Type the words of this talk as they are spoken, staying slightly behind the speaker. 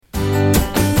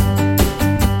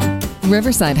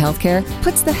Riverside Healthcare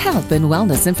puts the health and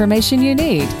wellness information you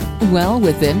need well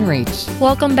within reach.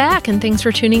 Welcome back, and thanks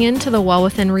for tuning in to the Well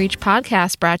Within Reach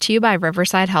podcast brought to you by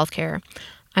Riverside Healthcare.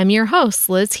 I'm your host,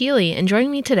 Liz Healy, and joining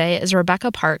me today is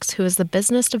Rebecca Parks, who is the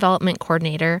Business Development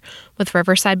Coordinator with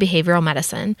Riverside Behavioral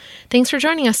Medicine. Thanks for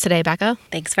joining us today, Becca.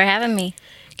 Thanks for having me.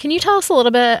 Can you tell us a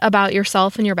little bit about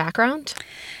yourself and your background?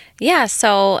 Yeah,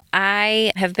 so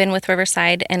I have been with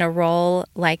Riverside in a role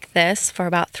like this for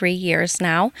about 3 years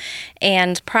now.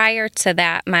 And prior to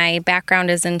that, my background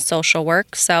is in social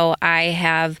work. So I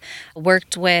have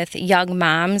worked with young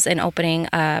moms in opening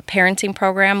a parenting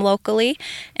program locally.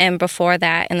 And before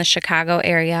that, in the Chicago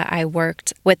area, I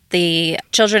worked with the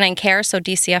Children in Care, so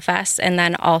DCFS, and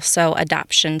then also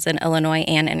adoptions in Illinois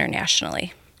and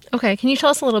internationally. Okay, can you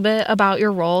tell us a little bit about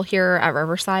your role here at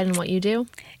Riverside and what you do?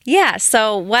 Yeah,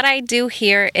 so what I do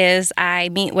here is I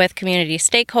meet with community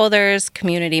stakeholders,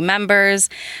 community members.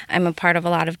 I'm a part of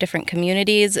a lot of different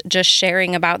communities, just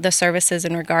sharing about the services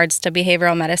in regards to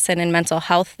behavioral medicine and mental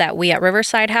health that we at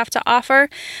Riverside have to offer,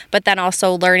 but then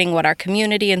also learning what our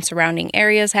community and surrounding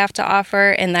areas have to offer,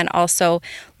 and then also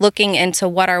looking into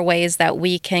what are ways that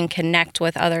we can connect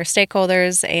with other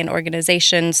stakeholders and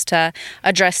organizations to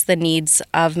address the needs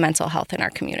of mental health in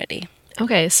our community.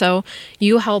 Okay, so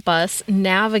you help us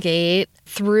navigate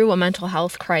through a mental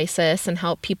health crisis and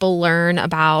help people learn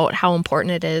about how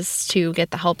important it is to get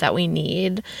the help that we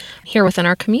need here within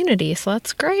our community. So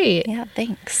that's great. Yeah,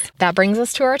 thanks. That brings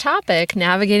us to our topic,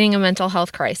 navigating a mental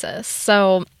health crisis.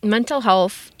 So mental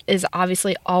health is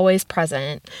obviously always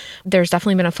present. There's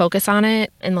definitely been a focus on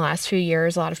it in the last few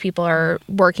years. A lot of people are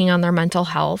working on their mental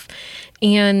health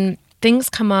and things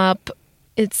come up.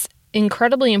 It's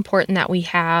incredibly important that we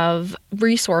have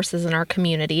resources in our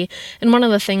community. And one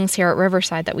of the things here at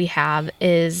Riverside that we have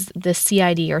is the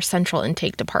CID, or Central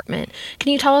Intake Department.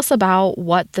 Can you tell us about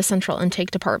what the Central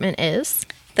Intake Department is?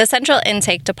 The Central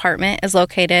Intake Department is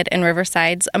located in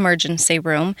Riverside's emergency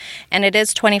room, and it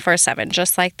is 24/7,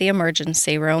 just like the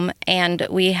emergency room. And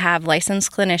we have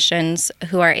licensed clinicians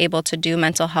who are able to do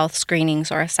mental health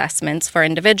screenings or assessments for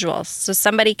individuals. So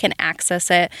somebody can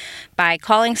access it by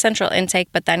calling Central Intake,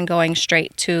 but then going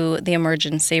straight to the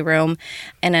emergency room,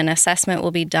 and an assessment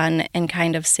will be done and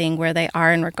kind of seeing where they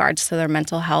are in regards to their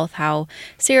mental health, how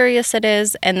serious it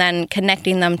is, and then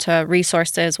connecting them to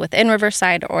resources within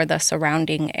Riverside or the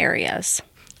surrounding areas.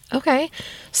 Okay.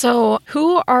 So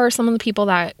who are some of the people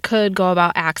that could go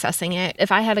about accessing it?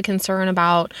 If I had a concern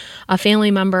about a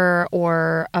family member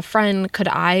or a friend, could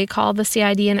I call the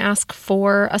CID and ask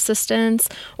for assistance,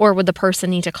 or would the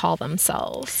person need to call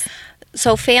themselves?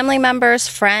 So family members,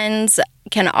 friends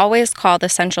can always call the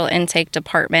Central Intake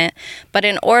Department, but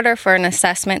in order for an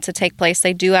assessment to take place,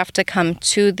 they do have to come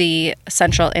to the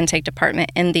Central Intake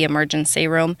Department in the emergency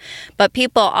room. But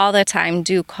people all the time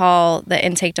do call the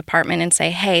intake department and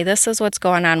say, hey, this is what's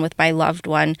going on with my loved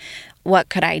one. What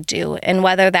could I do? And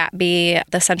whether that be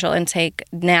the Central Intake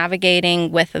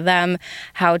navigating with them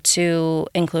how to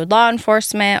include law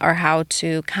enforcement or how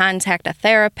to contact a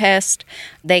therapist,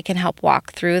 they can help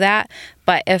walk through that.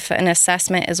 But if an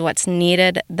assessment is what's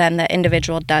needed, then the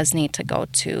individual does need to go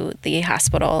to the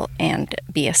hospital and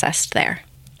be assessed there.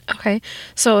 Okay.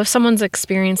 So if someone's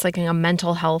experienced like a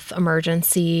mental health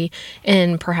emergency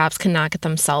and perhaps cannot get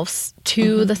themselves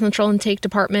to the Central Intake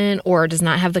Department or does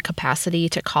not have the capacity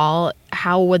to call,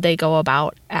 how would they go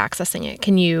about accessing it?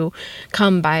 Can you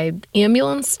come by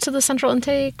ambulance to the Central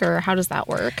Intake, or how does that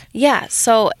work? Yeah,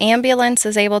 so ambulance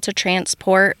is able to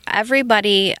transport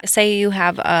everybody. Say you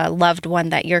have a loved one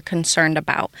that you're concerned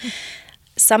about.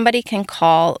 Somebody can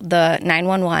call the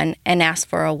 911 and ask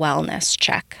for a wellness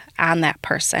check on that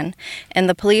person. And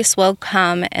the police will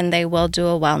come and they will do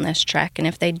a wellness check. And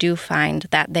if they do find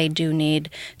that they do need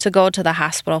to go to the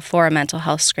hospital for a mental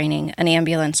health screening, an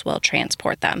ambulance will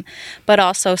transport them. But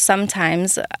also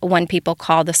sometimes when people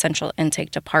call the Central Intake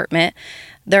Department,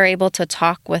 they're able to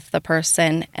talk with the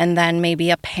person, and then maybe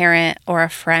a parent or a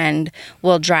friend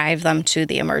will drive them to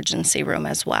the emergency room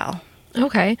as well.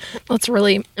 Okay. Well, it's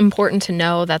really important to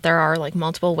know that there are like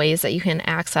multiple ways that you can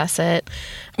access it.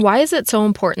 Why is it so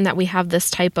important that we have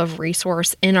this type of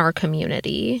resource in our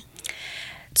community?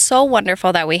 It's so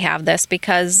wonderful that we have this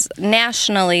because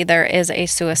nationally there is a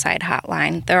suicide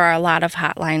hotline. There are a lot of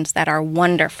hotlines that are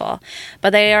wonderful,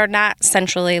 but they are not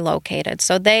centrally located.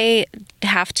 So they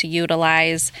have to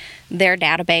utilize their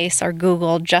database or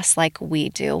Google just like we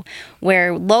do.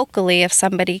 Where locally, if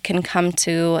somebody can come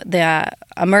to the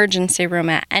emergency room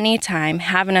at any time,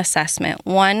 have an assessment,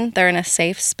 one, they're in a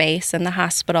safe space in the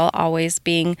hospital, always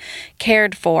being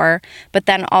cared for, but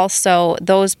then also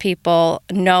those people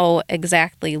know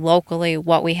exactly locally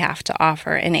what we have to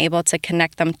offer and able to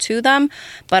connect them to them,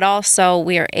 but also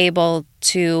we are able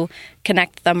to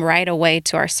connect them right away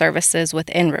to our services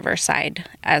within Riverside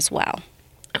as well.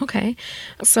 Okay.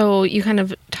 So you kind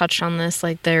of touched on this,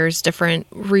 like there's different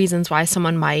reasons why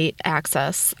someone might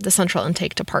access the central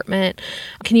intake department.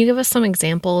 Can you give us some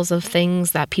examples of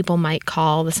things that people might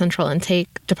call the central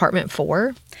intake department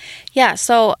for? Yeah,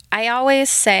 so I always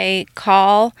say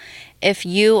call if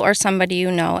you or somebody you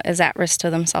know is at risk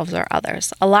to themselves or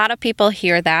others. A lot of people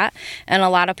hear that, and a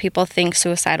lot of people think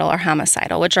suicidal or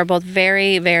homicidal, which are both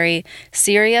very, very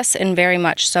serious and very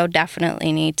much so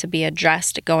definitely need to be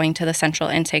addressed going to the central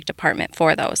intake department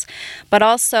for those. But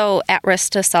also at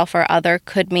risk to self or other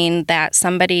could mean that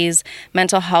somebody's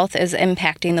mental health is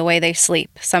impacting the way they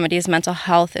sleep. Somebody's mental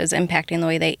health is impacting the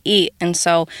way they eat, and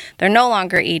so they're no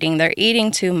longer eating. They're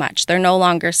eating too much. They're no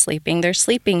longer sleeping. They're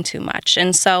sleeping too much.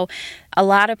 And so a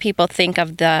lot of people think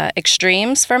of the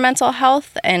extremes for mental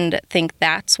health and think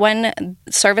that's when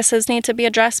services need to be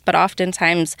addressed, but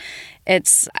oftentimes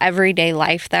it's everyday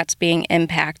life that's being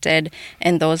impacted,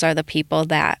 and those are the people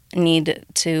that need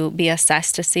to be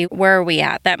assessed to see where are we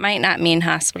at. That might not mean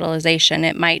hospitalization.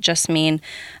 It might just mean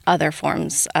other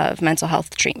forms of mental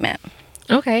health treatment.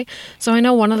 Okay. So I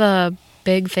know one of the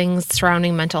big things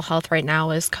surrounding mental health right now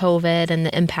is COVID and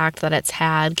the impact that it's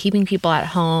had, keeping people at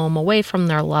home, away from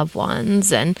their loved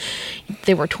ones. And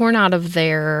they were torn out of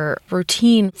their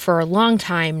routine for a long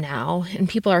time now. And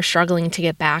people are struggling to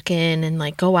get back in and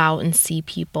like go out and see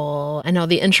people. I know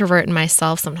the introvert in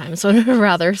myself sometimes would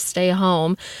rather stay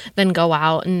home than go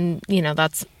out. And, you know,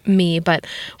 that's me. But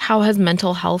how has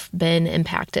mental health been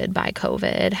impacted by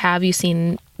COVID? Have you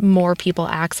seen more people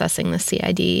accessing the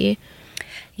CID?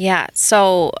 Yeah,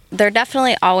 so there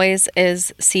definitely always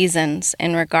is seasons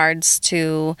in regards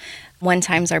to when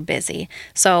times are busy.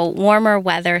 So warmer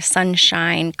weather,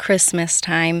 sunshine, Christmas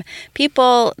time,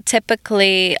 people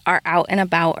typically are out and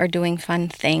about or doing fun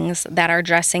things that are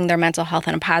addressing their mental health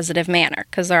in a positive manner,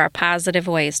 because there are positive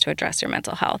ways to address your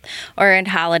mental health. Or in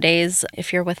holidays,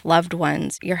 if you're with loved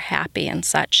ones, you're happy and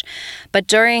such. But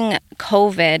during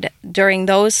COVID, during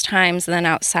those times and then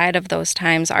outside of those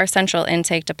times, our central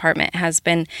intake department has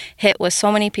been hit with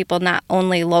so many people, not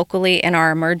only locally in our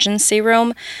emergency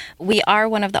room. We are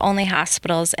one of the only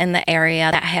hospitals in the area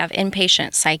that have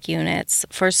inpatient psych units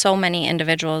for so many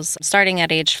individuals, starting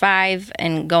at age 5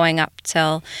 and going up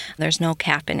till there's no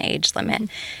cap in age limit.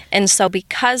 And so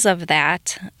because of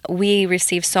that, we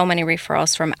receive so many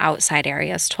referrals from outside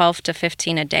areas, 12 to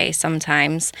 15 a day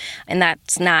sometimes. And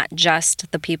that's not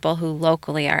just the people who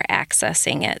locally are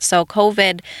accessing it. So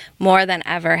COVID, more than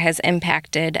ever, has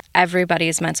impacted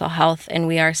everybody's mental health, and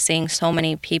we are seeing so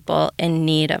many people in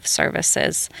need of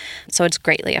services. So it's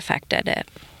greatly affected it.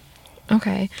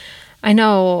 Okay. I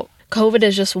know COVID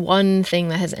is just one thing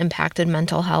that has impacted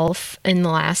mental health in the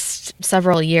last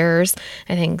several years.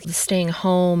 I think staying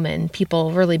home and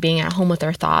people really being at home with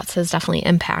their thoughts has definitely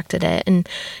impacted it. And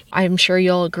I'm sure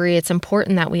you'll agree it's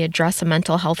important that we address a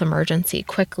mental health emergency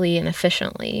quickly and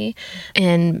efficiently.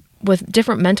 And with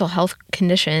different mental health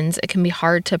conditions, it can be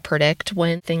hard to predict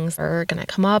when things are going to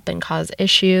come up and cause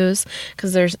issues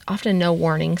because there's often no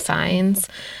warning signs.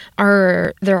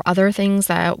 Are there other things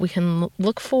that we can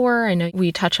look for? I know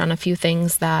we touch on a few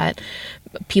things that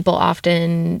people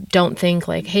often don't think,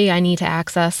 like, hey, I need to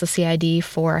access the CID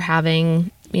for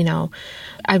having,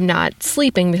 I'm not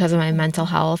sleeping because of my mental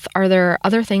health. Are there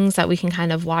other things that we can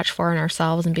kind of watch for in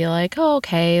ourselves and be like, oh,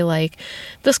 okay, like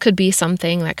this could be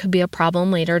something that could be a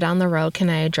problem later down the road. Can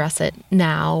I address it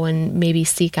now and maybe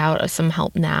seek out some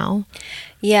help now?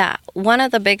 Yeah, one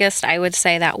of the biggest I would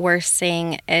say that we're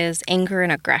seeing is anger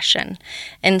and aggression.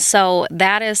 And so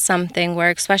that is something where,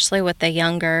 especially with the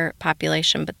younger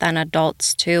population, but then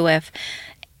adults too, if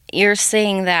you're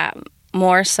seeing that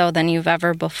more so than you've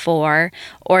ever before,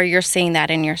 or you're seeing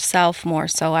that in yourself more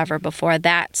so ever before,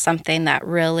 that's something that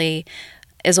really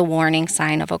is a warning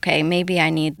sign of, okay, maybe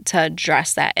I need to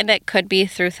address that. And it could be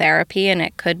through therapy, and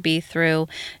it could be through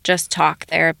just talk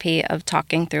therapy of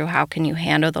talking through how can you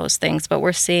handle those things. But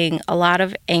we're seeing a lot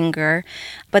of anger,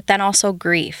 but then also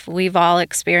grief. We've all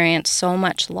experienced so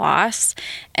much loss,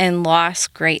 and loss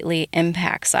greatly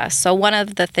impacts us. So one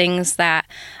of the things that,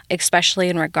 especially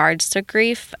in regards to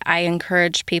grief, I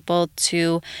encourage people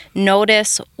to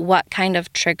notice what kind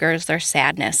of triggers their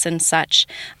sadness and such.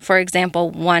 For example,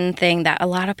 one thing that a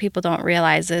lot of people don't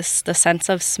realize is the sense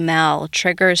of smell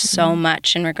triggers so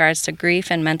much in regards to grief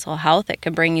and mental health. It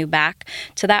could bring you back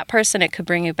to that person. It could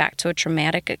bring you back to a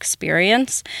traumatic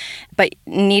experience. But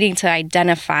needing to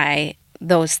identify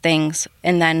those things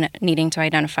and then needing to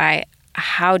identify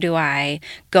how do I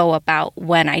go about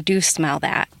when I do smell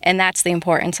that? And that's the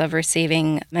importance of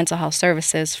receiving mental health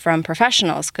services from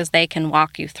professionals, because they can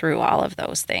walk you through all of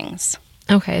those things.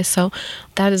 Okay, so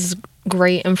that is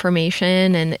great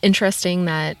information, and interesting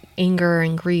that anger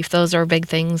and grief, those are big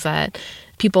things that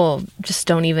people just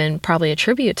don't even probably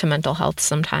attribute to mental health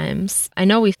sometimes. I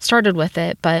know we started with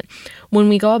it, but when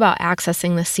we go about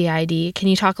accessing the CID, can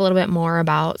you talk a little bit more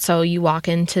about, so you walk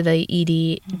into the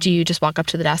ED, do you just walk up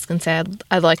to the desk and say,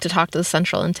 I'd like to talk to the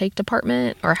central intake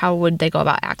department, or how would they go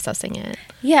about accessing it?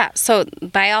 Yeah, so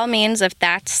by all means, if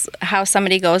that's how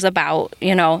somebody goes about,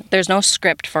 there's no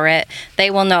script for it, they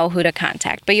will know who to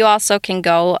contact. But you also can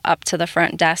go up to the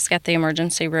front desk at the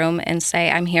emergency room and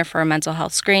say, I'm here for a mental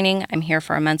health screening, I'm here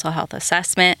for a mental health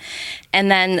assessment.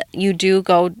 And then you do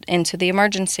go into the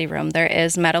emergency room. There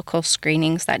is medical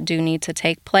screenings that do need to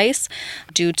take place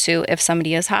due to if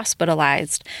somebody is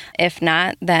hospitalized. If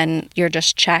not, then you're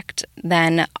just checked.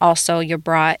 Then also you're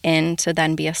brought in to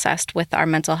then be assessed with our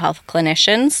mental health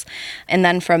clinicians. And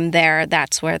then from there,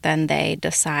 that's where then they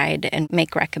decide and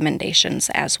make recommendations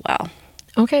as well.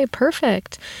 Okay,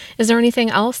 perfect. Is there anything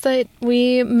else that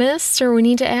we missed or we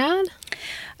need to add?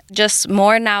 Just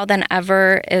more now than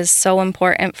ever is so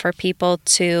important for people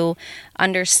to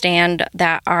understand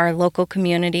that our local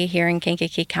community here in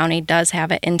Kankakee County does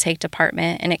have an intake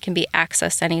department, and it can be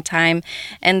accessed anytime.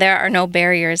 And there are no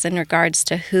barriers in regards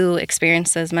to who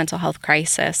experiences mental health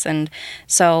crisis. And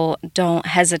so don't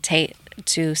hesitate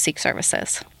to seek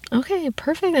services. Okay,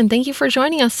 perfect. And thank you for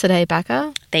joining us today,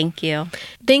 Becca. Thank you.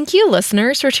 Thank you,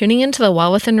 listeners, for tuning into the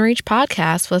Well Within Reach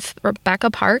podcast with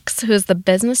Rebecca Parks, who is the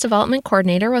Business Development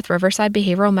Coordinator with Riverside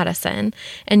Behavioral Medicine,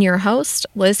 and your host,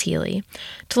 Liz Healy.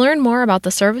 To learn more about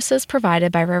the services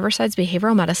provided by Riverside's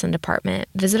Behavioral Medicine Department,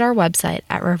 visit our website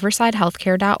at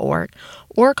riversidehealthcare.org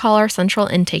or call our Central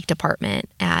Intake Department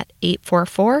at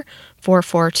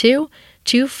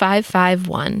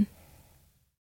 844-442-2551.